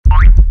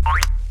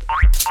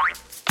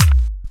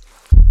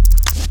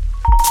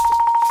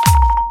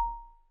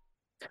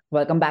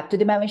Welcome back to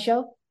the Mami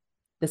Show.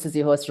 This is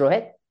your host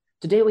Rohit.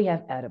 Today we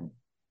have Adam,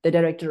 the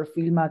director of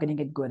field marketing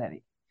at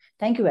GoDaddy.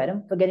 Thank you,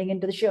 Adam, for getting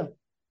into the show.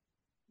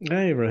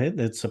 Hi, Rohit.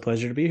 It's a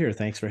pleasure to be here.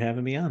 Thanks for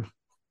having me on.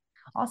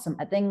 Awesome.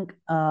 I think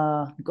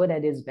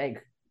GoDaddy is big.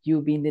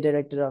 You've been the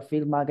director of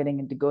field marketing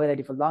into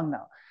GoDaddy for long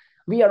now.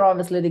 We are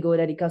obviously the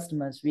GoDaddy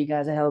customers. We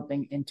guys are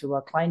helping into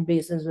our client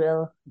base as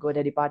well,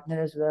 GoDaddy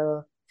partner as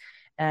well.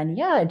 And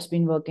yeah, it's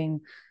been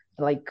working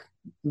like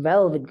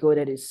well with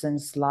GoDaddy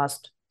since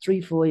last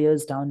 3-4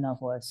 years down now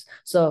for us.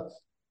 So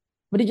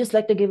would you just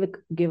like to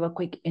give a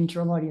quick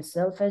intro about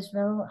yourself as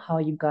well? How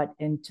you got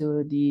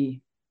into the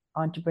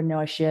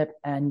entrepreneurship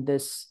and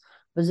this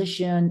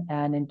position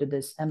and into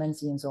this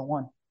MNC and so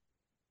on?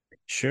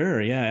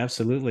 Sure. Yeah,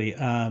 absolutely.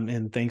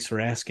 And thanks for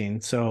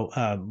asking. So,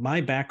 my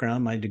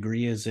background, my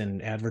degree is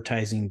in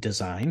advertising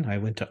design. I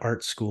went to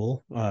art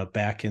school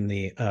back in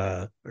the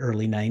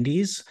early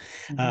 90s.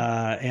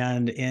 Mhm.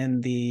 And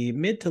in the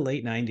mid to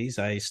late 90s,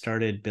 I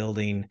started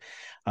building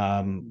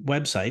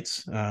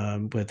websites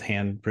with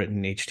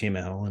handwritten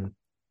HTML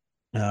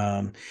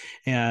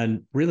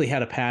and really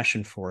had a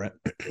passion for it.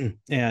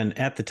 And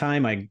at the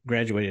time I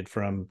graduated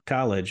from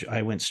college,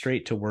 I went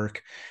straight to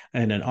work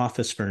in an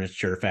office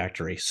furniture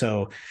factory.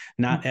 So,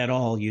 not at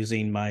all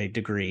using my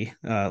degree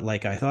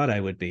like I thought I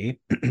would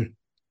be.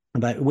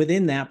 But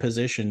within that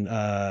position,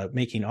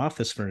 making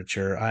office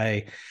furniture,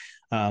 I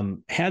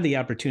had the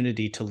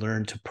opportunity to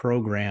learn to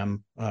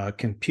program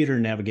computer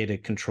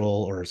navigated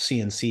control or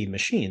CNC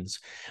machines.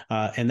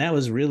 And that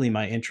was really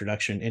my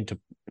introduction into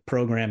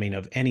programming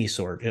of any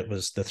sort. It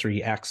was the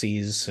three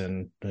axes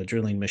and the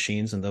drilling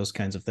machines and those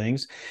kinds of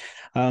things.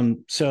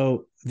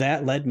 So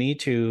that led me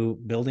to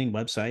building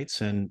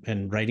websites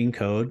and writing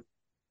code.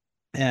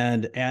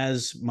 And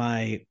as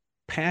my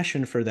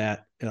passion for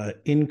that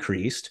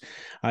increased,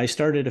 I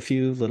started a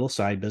few little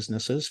side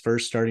businesses.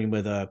 First, starting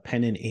with a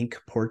pen and ink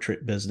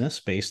portrait business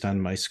based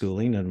on my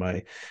schooling and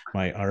my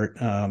art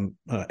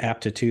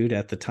aptitude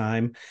at the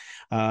time,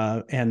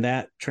 and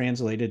that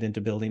translated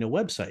into building a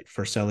website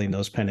for selling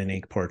those pen and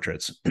ink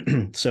portraits.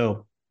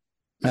 So,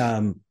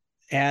 um,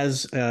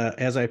 as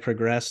I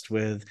progressed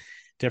with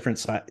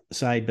different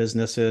side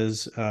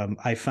businesses.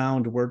 I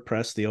found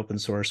WordPress, the open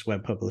source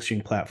web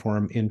publishing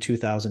platform, in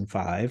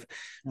 2005.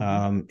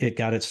 It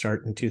got its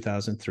start in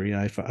 2003.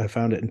 I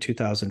found it in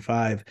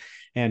 2005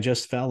 and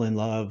just fell in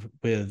love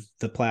with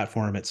the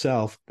platform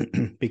itself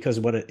because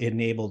of what it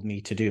enabled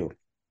me to do.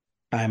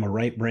 I'm a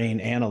right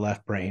brain and a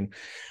left brain.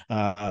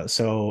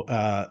 So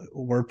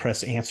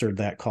WordPress answered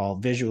that call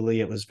visually.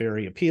 It was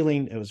very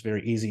appealing. It was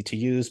very easy to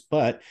use,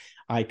 but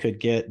I could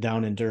get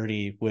down and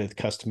dirty with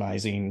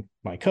customizing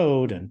my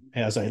code. And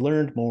as I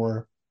learned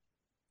more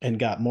and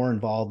got more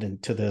involved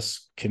into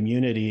this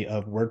community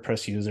of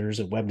WordPress users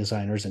and web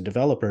designers and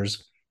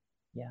developers,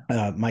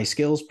 my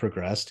skills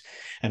progressed.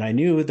 And I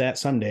knew that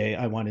someday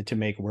I wanted to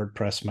make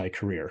WordPress my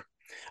career.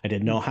 I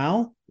didn't know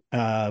how,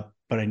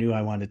 but I knew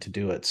I wanted to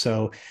do it.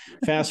 So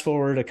fast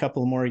forward a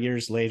couple more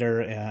years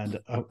later and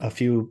a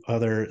few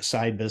other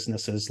side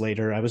businesses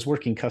later, I was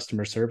working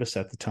customer service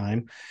at the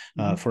time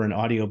for an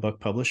audiobook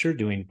publisher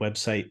doing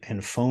website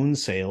and phone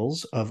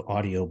sales of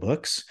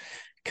audiobooks,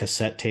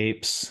 cassette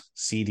tapes,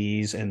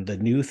 CDs, and the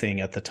new thing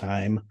at the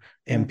time,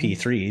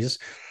 MP3s.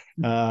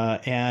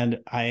 And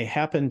I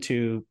happened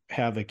to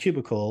have a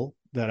cubicle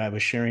that I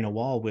was sharing a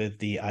wall with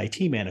the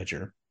IT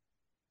manager.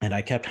 And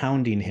I kept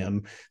hounding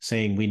him,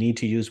 saying we need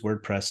to use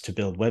WordPress to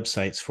build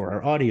websites for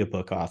our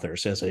audiobook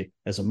authors as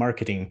a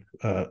marketing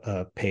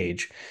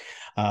page.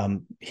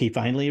 He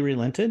finally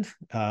relented.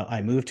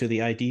 I moved to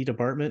the ID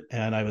department,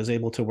 and I was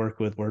able to work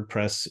with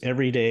WordPress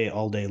every day,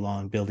 all day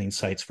long, building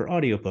sites for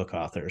audiobook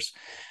authors.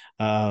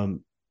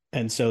 And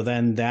so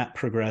then that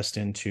progressed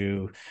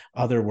into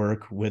other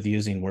work with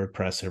using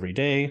WordPress every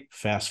day.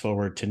 Fast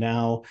forward to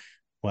now.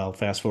 Well,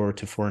 fast forward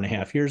to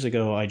 4.5 years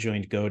ago, I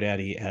joined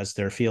GoDaddy as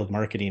their field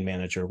marketing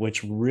manager,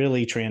 which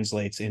really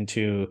translates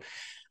into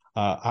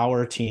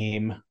our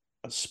team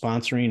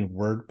sponsoring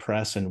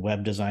WordPress and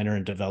web designer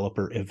and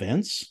developer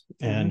events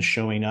and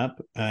showing up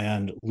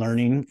and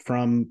learning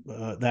from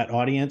that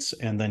audience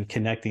and then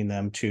connecting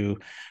them to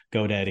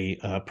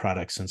GoDaddy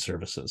products and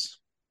services.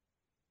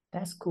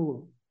 That's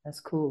cool. That's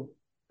cool.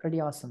 Pretty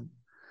awesome.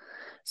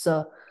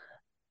 So,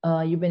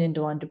 you've been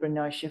into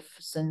entrepreneurship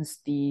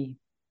since the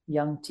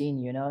young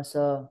teen,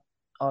 so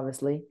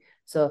obviously.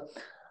 So,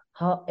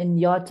 how, in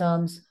your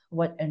terms,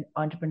 what an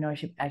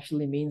entrepreneurship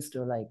actually means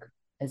to, like,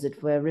 is it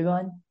for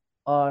everyone,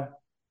 or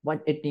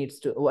what it takes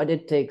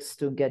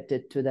to get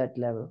it to that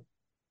level?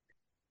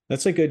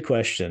 That's a good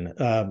question.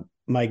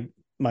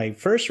 My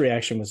first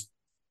reaction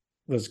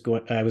I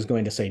was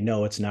going to say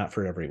no, it's not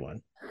for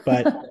everyone,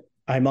 but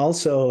I'm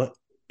also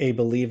a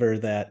believer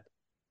that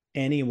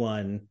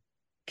anyone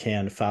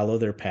can follow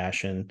their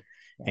passion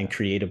and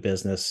create a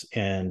business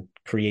and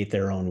create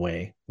their own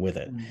way with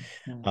it.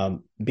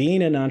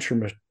 Being an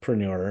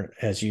entrepreneur,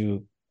 as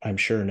you I'm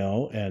sure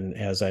know, and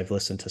as I've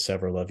listened to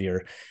several of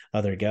your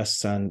other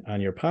guests on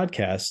your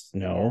podcast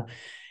know,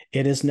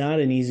 it is not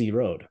an easy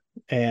road,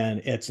 and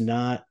it's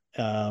not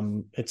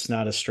it's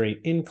not a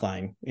straight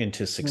incline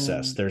into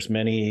success. Mm. There's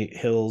many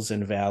hills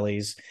and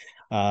valleys.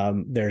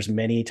 There's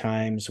many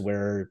times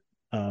where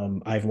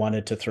I've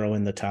wanted to throw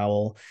in the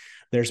towel.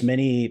 There's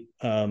many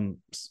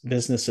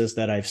businesses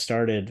that I've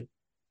started,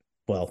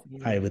 well,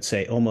 I would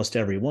say almost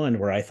every one,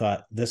 where I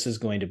thought this is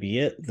going to be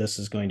it. This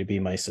is going to be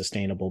my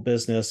sustainable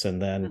business.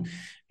 And then,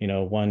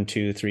 1,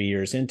 2, 3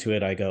 years into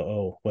it, I go,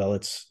 oh, well,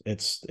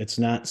 it's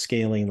not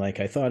scaling like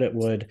I thought it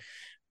would.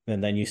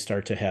 And then you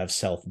start to have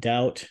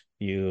self-doubt.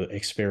 You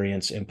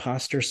experience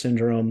imposter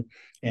syndrome.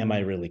 Am I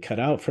really cut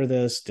out for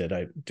this? Do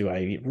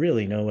I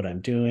really know what I'm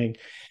doing?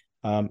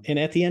 And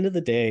at the end of the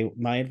day,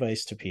 my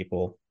advice to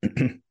people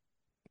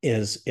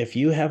is, if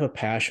you have a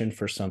passion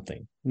for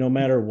something, no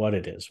matter what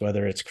it is,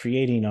 whether it's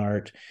creating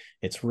art,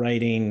 it's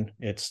writing,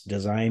 it's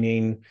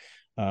designing,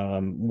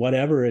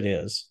 whatever it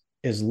is,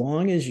 as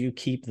long as you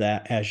keep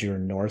that as your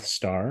North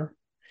Star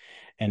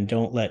and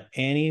don't let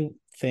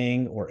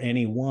anything or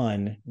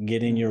anyone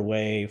get in your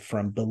way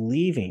from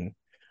believing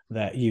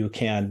that you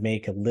can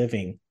make a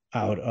living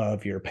out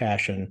of your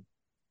passion,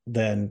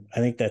 then I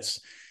think that's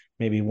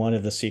maybe one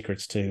of the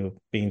secrets to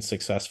being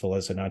successful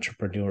as an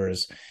entrepreneur,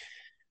 is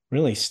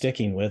really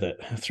sticking with it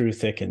through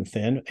thick and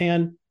thin.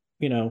 And,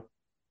 and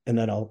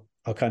then I'll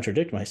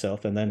contradict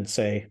myself and then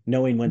say,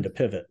 knowing when to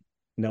pivot,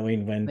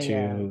 knowing when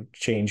to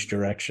change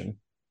direction.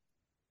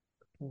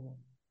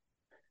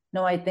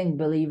 No, I think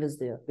belief is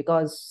there,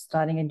 because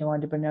starting into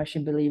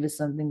entrepreneurship, belief is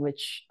something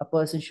which a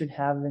person should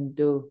have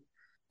into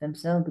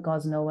themselves,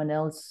 because no one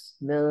else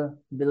will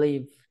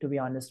believe, to be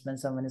honest, when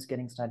someone is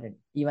getting started.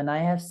 Even I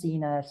have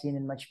seen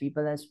in much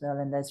people as well,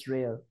 and that's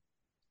real.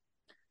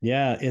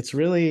 Yeah, it's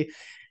really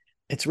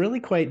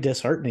quite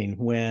disheartening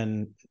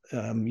when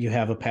you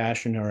have a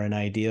passion or an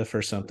idea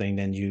for something,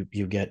 and you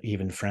get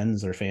even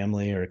friends or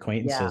family or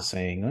acquaintances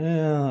saying,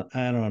 well,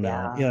 I don't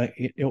know.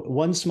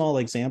 One small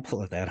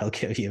example of that I'll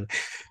give you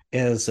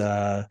is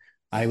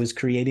I was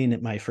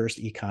creating my first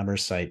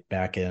e-commerce site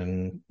back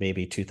in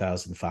maybe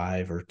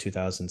 2005 or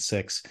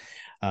 2006.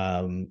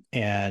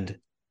 And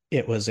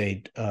it was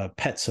a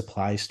pet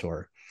supply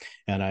store.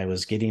 And I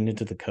was getting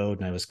into the code,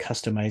 and I was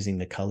customizing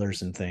the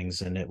colors and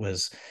things. And it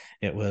was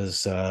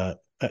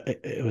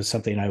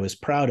something I was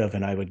proud of.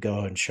 And I would go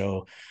and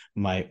show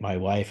my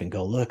wife and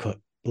go, look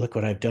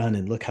what I've done,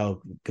 and look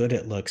how good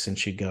it looks. And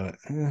she'd go,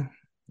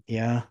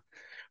 yeah.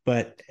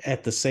 But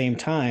at the same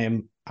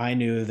time, I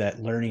knew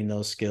that learning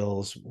those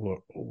skills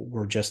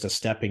were just a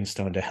stepping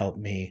stone to help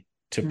me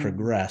to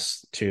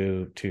progress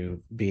to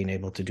being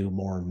able to do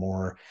more and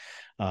more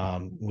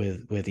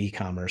with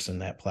e-commerce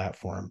and that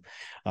platform.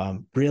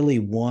 Really,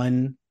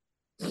 one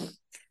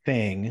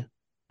thing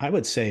I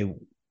would say,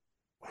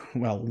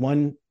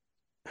 well,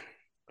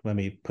 let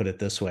me put it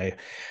this way: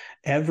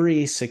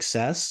 every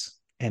success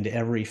and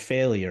every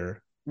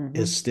failure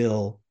is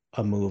still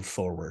a move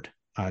forward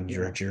on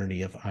your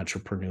journey of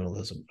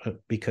entrepreneurialism,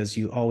 because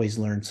you always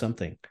learn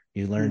something.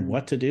 You learn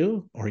what to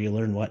do, or you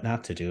learn what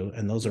not to do,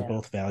 and those are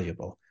both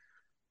valuable.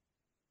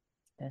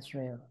 That's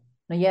real.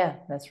 No, yeah,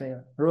 that's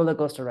real. Roller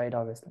coaster ride,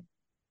 obviously.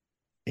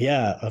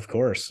 Yeah, of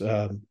course.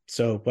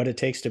 So what it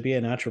takes to be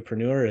an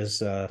entrepreneur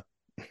is a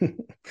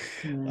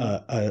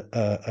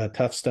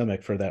tough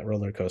stomach for that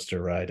roller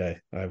coaster ride.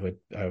 I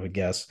would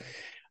guess,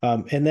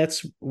 and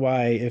that's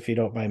why, if you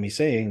don't mind me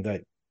saying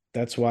that,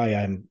 that's why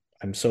I'm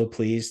so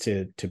pleased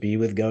to be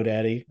with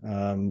GoDaddy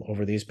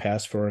over these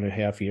past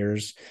 4.5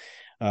 years,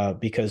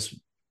 because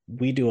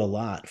we do a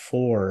lot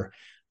for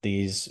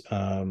these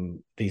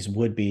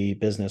would-be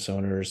business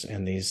owners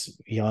and these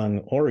young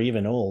or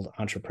even old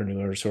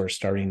entrepreneurs who are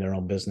starting their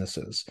own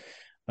businesses.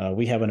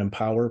 We have an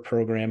Empower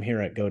program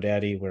here at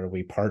GoDaddy where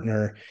we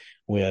partner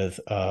with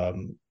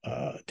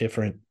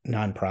different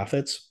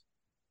nonprofits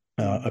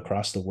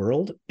across the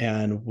world.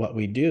 And what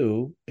we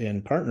do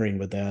in partnering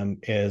with them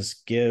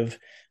is give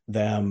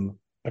them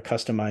a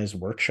customized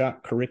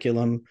workshop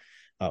curriculum,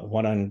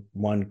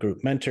 one-on-one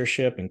group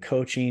mentorship and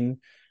coaching.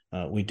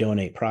 We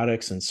donate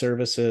products and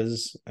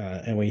services,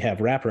 and we have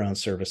wraparound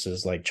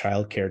services like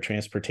childcare,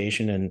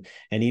 transportation,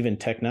 and even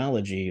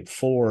technology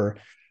for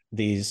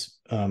these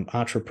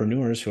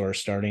entrepreneurs who are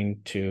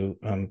starting to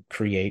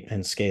create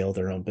and scale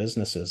their own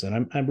businesses.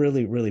 And I'm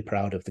really, really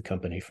proud of the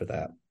company for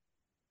that.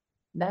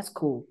 That's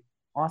cool.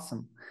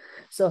 Awesome.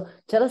 So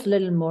tell us a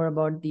little more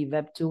about the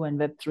Web 2 and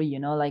Web 3.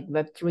 Like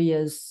Web 3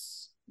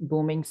 is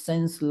booming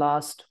since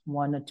last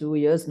 1 or 2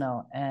 years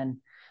now, and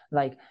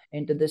like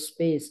into this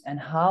space, and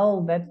how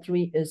Web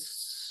 3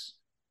 is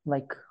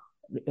like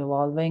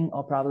evolving,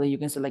 or probably you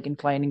can say like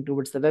inclining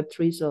towards the Web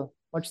 3. So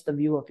what's the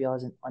view of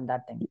yours on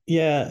that thing?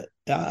 Yeah,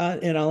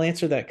 and I'll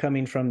answer that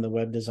coming from the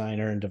web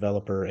designer and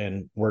developer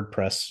and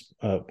WordPress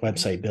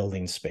website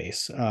building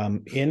space.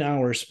 In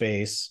our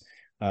space,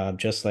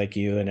 just like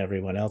you and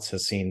everyone else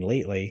has seen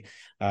lately,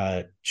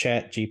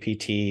 Chat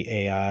GPT,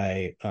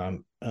 AI,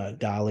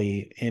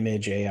 DALL-E,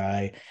 Image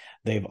AI,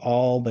 they've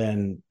all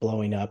been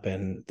blowing up,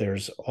 and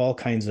there's all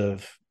kinds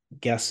of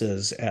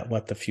guesses at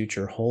what the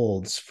future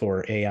holds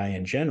for AI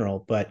in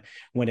general, but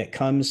when it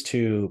comes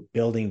to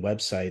building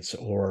websites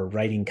or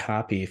writing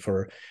copy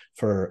for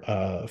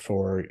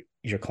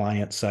your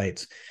client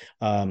sites,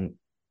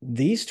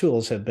 these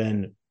tools have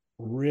been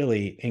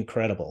really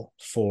incredible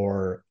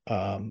for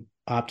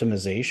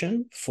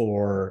optimization,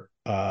 for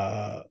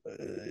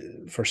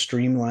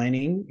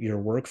streamlining your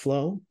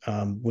workflow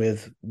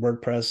with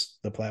WordPress,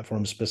 the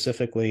platform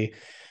specifically.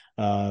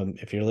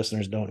 If your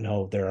listeners don't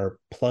know, there are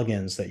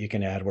plugins that you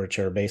can add, which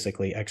are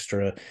basically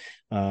extra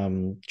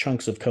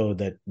chunks of code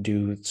that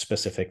do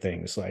specific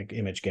things like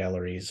image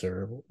galleries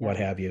or what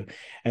have you.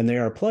 And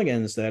there are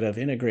plugins that have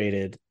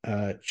integrated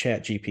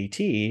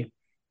ChatGPT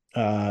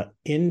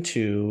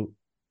into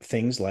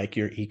things like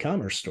your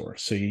e-commerce store.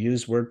 So you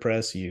use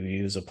WordPress, you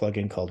use a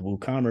plugin called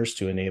WooCommerce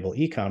to enable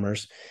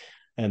e-commerce.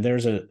 And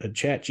there's a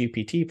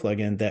ChatGPT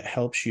plugin that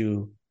helps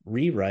you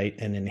rewrite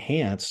and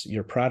enhance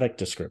your product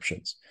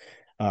descriptions.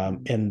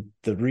 And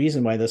the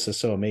reason why this is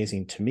so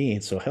amazing to me,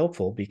 it's so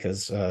helpful,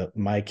 because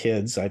my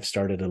kids, I've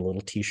started a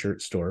little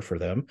t-shirt store for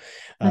them,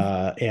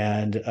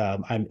 and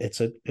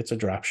it's a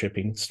drop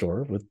shipping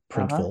store with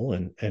Printful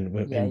and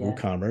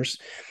WooCommerce,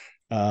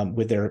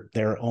 with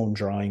their own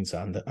drawings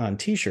on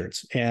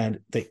t-shirts, and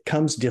it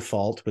comes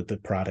default with the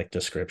product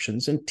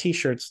descriptions. And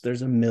t-shirts,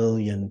 there's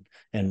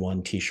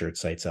 1,000,001 t-shirt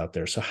sites out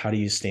there. So how do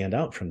you stand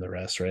out from the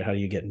rest, right? How do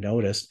you get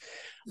noticed?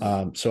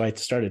 So I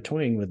started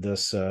toying with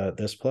this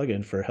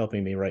plugin for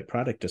helping me write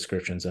product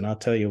descriptions, and I'll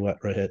tell you what,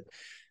 Rohit,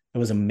 it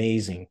was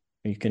amazing.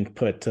 You can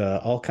put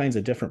all kinds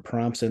of different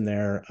prompts in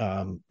there,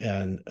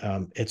 and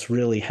it's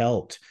really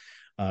helped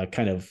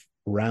kind of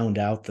round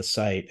out the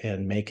site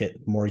and make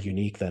it more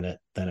unique than it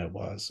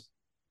was.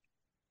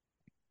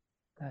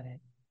 Got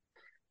it.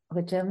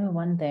 Okay, tell me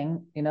one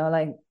thing,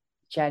 like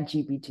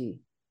ChatGPT,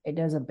 it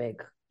is a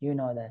big,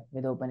 that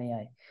with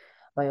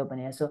by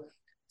OpenAI. So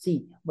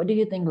see, what do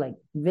you think? Like,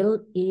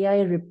 will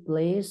AI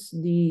replace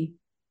the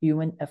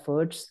human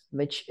efforts,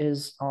 which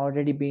is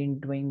already being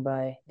doing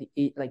by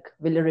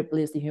will it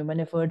replace the human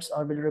efforts,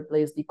 or will it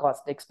replace the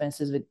cost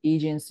expenses with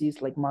agencies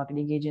like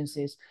marketing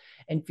agencies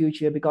in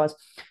future? Because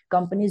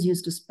companies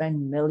used to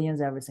spend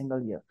millions every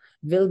single year.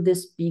 Will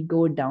this be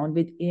go down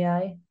with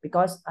AI?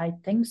 Because I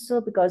think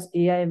so, because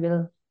AI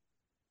will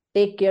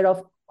take care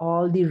of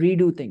all the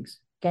redo things.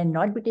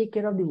 Cannot be take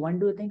care of the one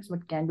do things,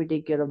 but can be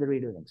take care of the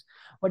redo things.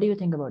 What do you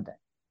think about that?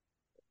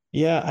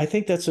 Yeah, I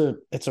think it's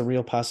a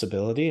real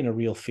possibility and a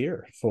real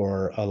fear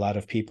for a lot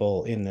of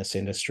people in this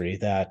industry,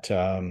 that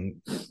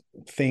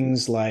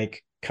things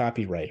like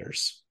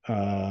copywriters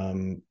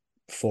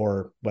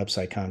for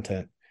website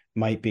content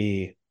might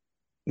be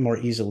more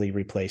easily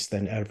replaced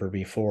than ever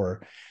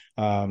before.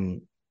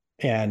 And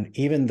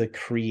even the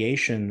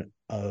creation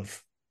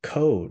of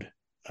code,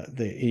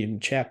 in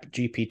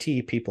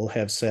ChatGPT, people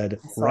have said,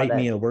 write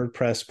me a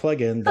WordPress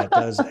plugin that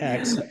does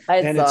X, I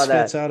and it saw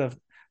spits that. out of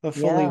a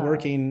fully Yeah,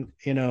 working,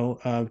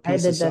 I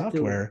piece of did that too.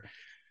 software.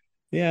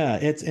 Yeah,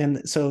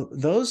 and so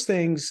those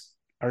things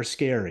are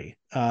scary.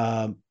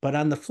 But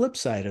on the flip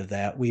side of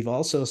that, we've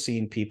also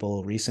seen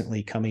people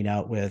recently coming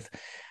out with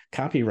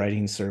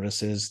copywriting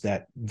services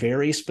that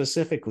very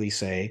specifically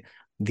say,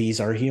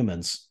 these are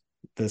humans.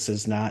 This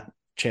is not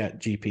Chat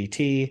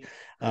GPT.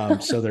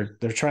 So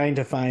they're trying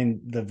to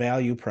find the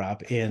value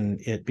prop in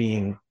it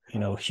being,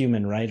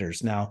 human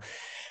writers. Now,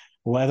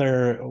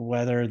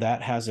 whether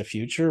that has a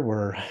future,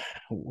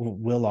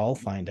 we'll all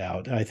find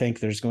out. I think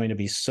there's going to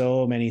be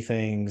so many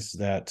things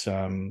that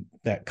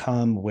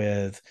come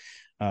with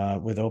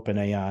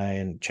OpenAI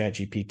and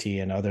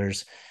ChatGPT and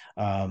others,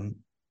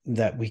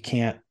 that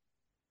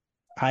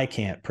I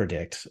can't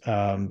predict.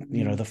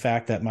 The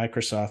fact that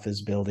Microsoft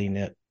is building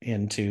it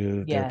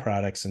into their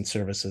products and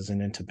services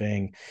and into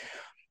Bing,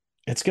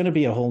 it's going to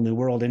be a whole new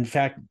world. In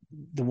fact,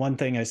 the one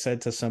thing I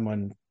said to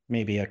someone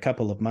maybe a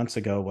couple of months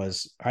ago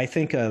was, I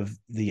think of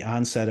the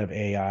onset of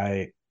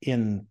AI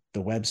in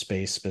the web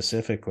space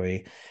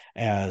specifically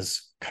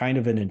as kind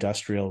of an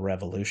industrial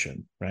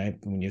revolution, right?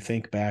 When you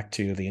think back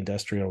to the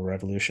industrial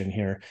revolution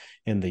here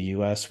in the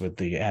US, with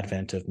the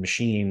advent of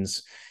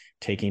machines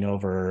taking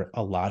over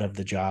a lot of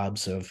the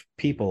jobs of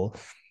people,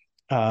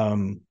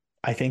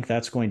 I think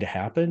that's going to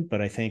happen.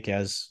 But I think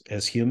as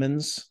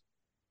humans,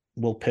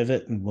 we'll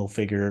pivot and we'll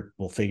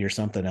figure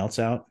something else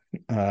out.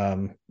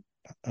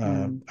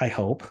 I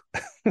hope.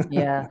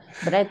 Yeah,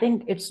 but I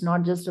think it's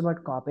not just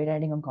about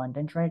copywriting or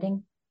content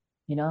writing.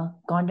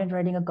 Content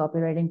writing or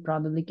copywriting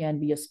probably can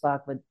be a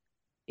spark with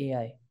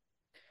AI.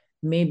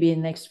 Maybe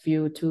in next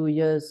few 2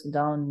 years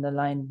down the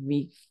line,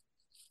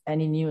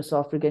 any new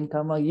software can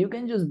come out. You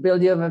can just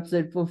build your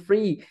website for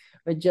free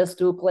with just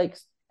 2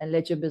 clicks and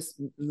let your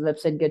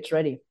website get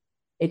ready.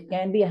 It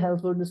can be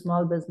helpful to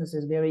small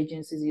businesses where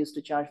agencies used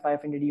to charge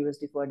 500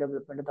 USD for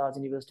development,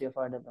 1,000 USD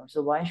for development.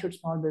 So why should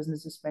small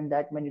businesses spend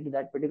that money to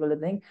that particular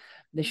thing?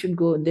 They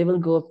will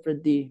go for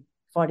the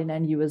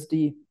 49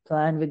 USD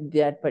plan with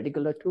that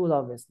particular tool,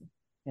 obviously,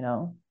 you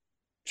know?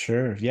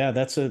 Sure. Yeah,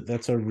 that's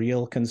a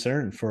real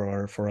concern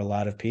for a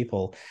lot of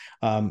people.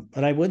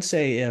 But I would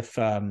say if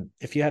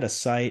you had a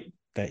site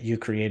that you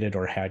created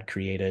or had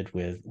created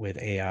with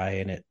AI,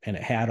 and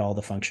it had all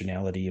the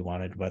functionality you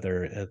wanted,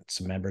 whether it's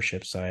a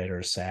membership site or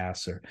a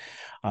SaaS or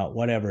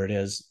whatever it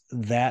is,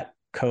 that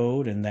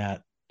code and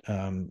that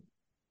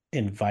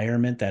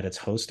environment that it's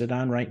hosted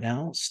on right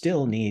now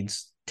still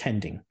needs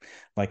tending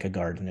like a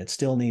garden. It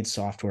still needs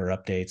software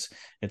updates.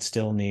 It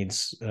still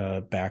needs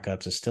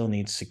backups. It still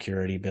needs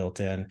security built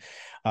in.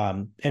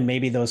 And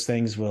maybe those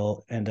things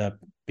will end up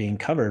being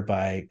covered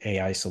by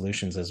AI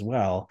solutions as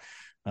well.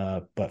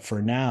 But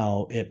for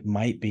now, it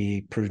might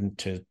be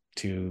prudent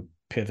to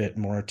pivot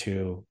more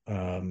to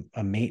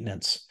a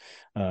maintenance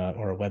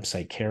or a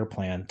website care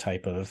plan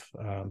type of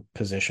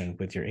position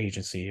with your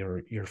agency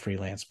or your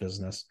freelance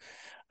business.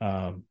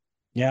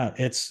 Yeah,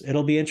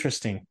 it'll be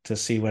interesting to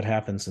see what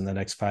happens in the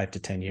next 5 to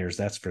 10 years.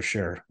 That's for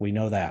sure. We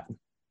know that.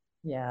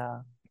 Yeah.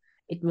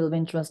 It will be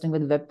interesting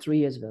with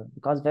Web3 as well,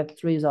 because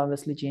Web3 is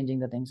obviously changing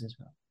the things as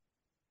well.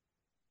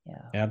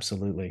 Yeah.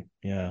 Absolutely.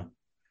 Yeah.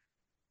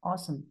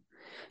 Awesome.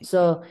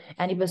 So,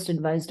 any best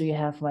advice do you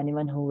have for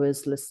anyone who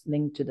is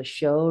listening to the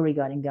show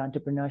regarding the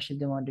entrepreneurship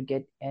they want to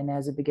get in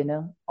as a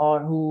beginner, or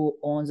who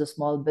owns a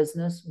small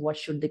business? What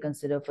should they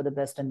consider for the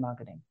best in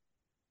marketing?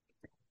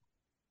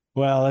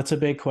 Well, that's a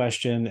big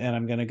question, and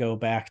I'm going to go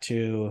back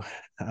to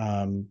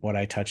what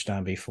I touched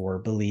on before: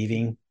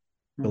 believing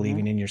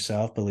Mm-hmm. in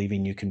yourself,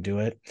 believing you can do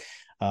it.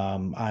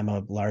 I'm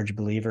a large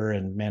believer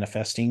in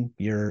manifesting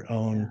your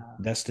own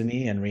Yeah.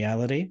 destiny and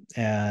reality,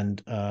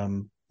 and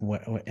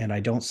and I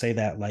don't say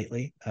that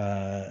lightly.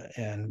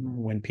 And Mm.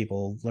 when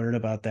people learn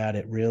about that,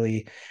 it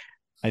really,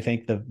 I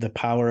think the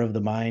power of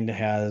the mind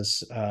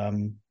has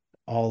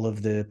all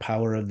of the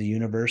power of the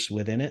universe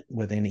within it,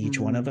 within each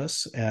one of Mm.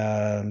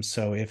 us.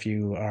 So if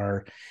you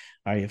are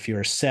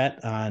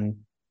set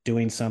on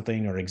doing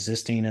something or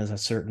existing as a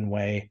certain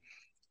way,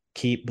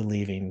 keep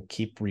believing,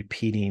 keep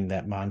repeating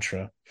that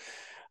mantra.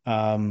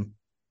 Um,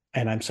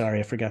 and I'm sorry,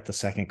 I forgot the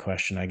second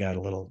question. I got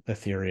a little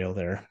ethereal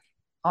there.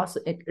 Also,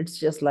 it's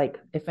just like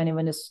if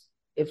anyone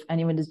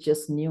is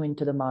just new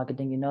into the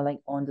marketing, like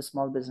on the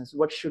small business,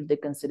 what should they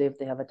consider if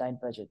they have a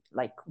tight budget?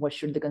 Like, what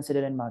should they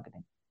consider in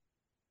marketing?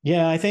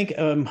 Yeah, I think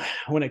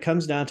when it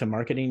comes down to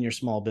marketing your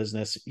small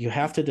business, you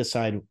have to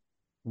decide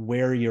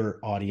where your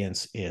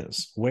audience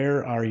is.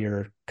 Where are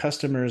your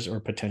customers or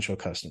potential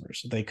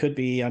customers? They could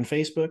be on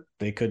Facebook,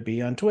 they could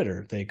be on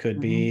Twitter, they could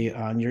Mm-hmm. be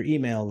on your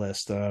email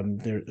list.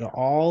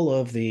 All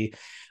of the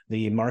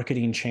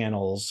marketing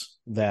channels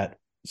that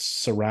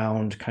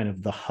surround kind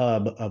of the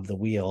hub of the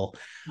wheel.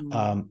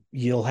 Mm.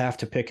 You'll have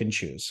to pick and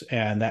choose,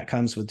 and that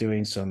comes with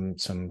doing some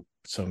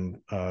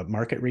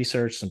market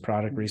research, some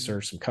product Mm.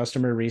 research, some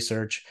customer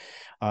research.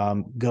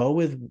 Go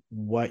with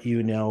what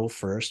you know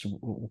first.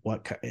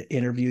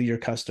 Interview your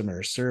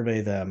customers,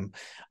 survey them,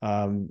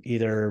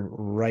 either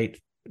right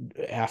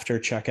after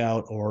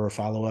checkout or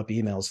follow up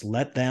emails.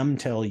 Let them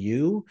tell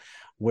you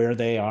where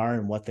they are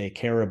and what they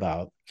care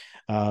about.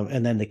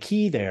 And then the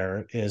key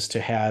there is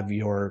to have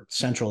your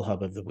central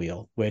hub of the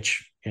wheel,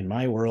 which in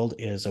my world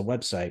is a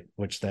website,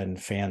 which then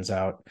fans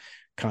out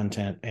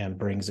content and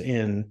brings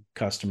in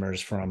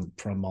customers from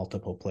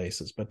multiple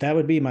places. But that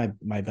would be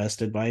my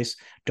best advice.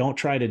 Don't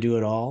try to do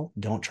it all.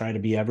 Don't try to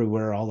be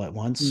everywhere all at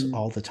once Mm.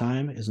 all the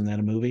time. Isn't that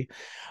a movie?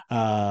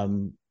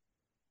 um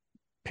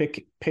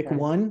pick Got it.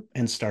 one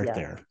and start Yeah.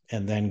 there,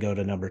 and then go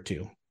to number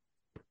two.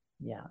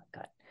 Yeah.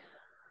 Got it.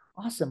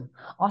 Awesome.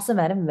 Awesome,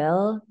 Adam.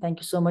 Well, thank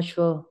you so much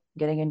for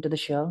getting into the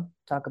show.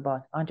 Talk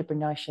about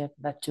entrepreneurship,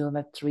 Web2,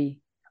 Web3,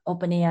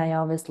 OpenAI,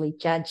 obviously,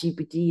 Chat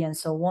GPT, and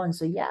so on.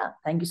 So, yeah,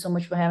 thank you so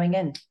much for having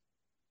in.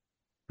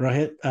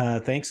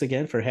 Rohit, thanks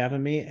again for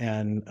having me,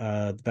 and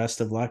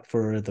best of luck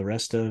for the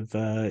rest of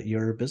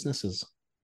your businesses.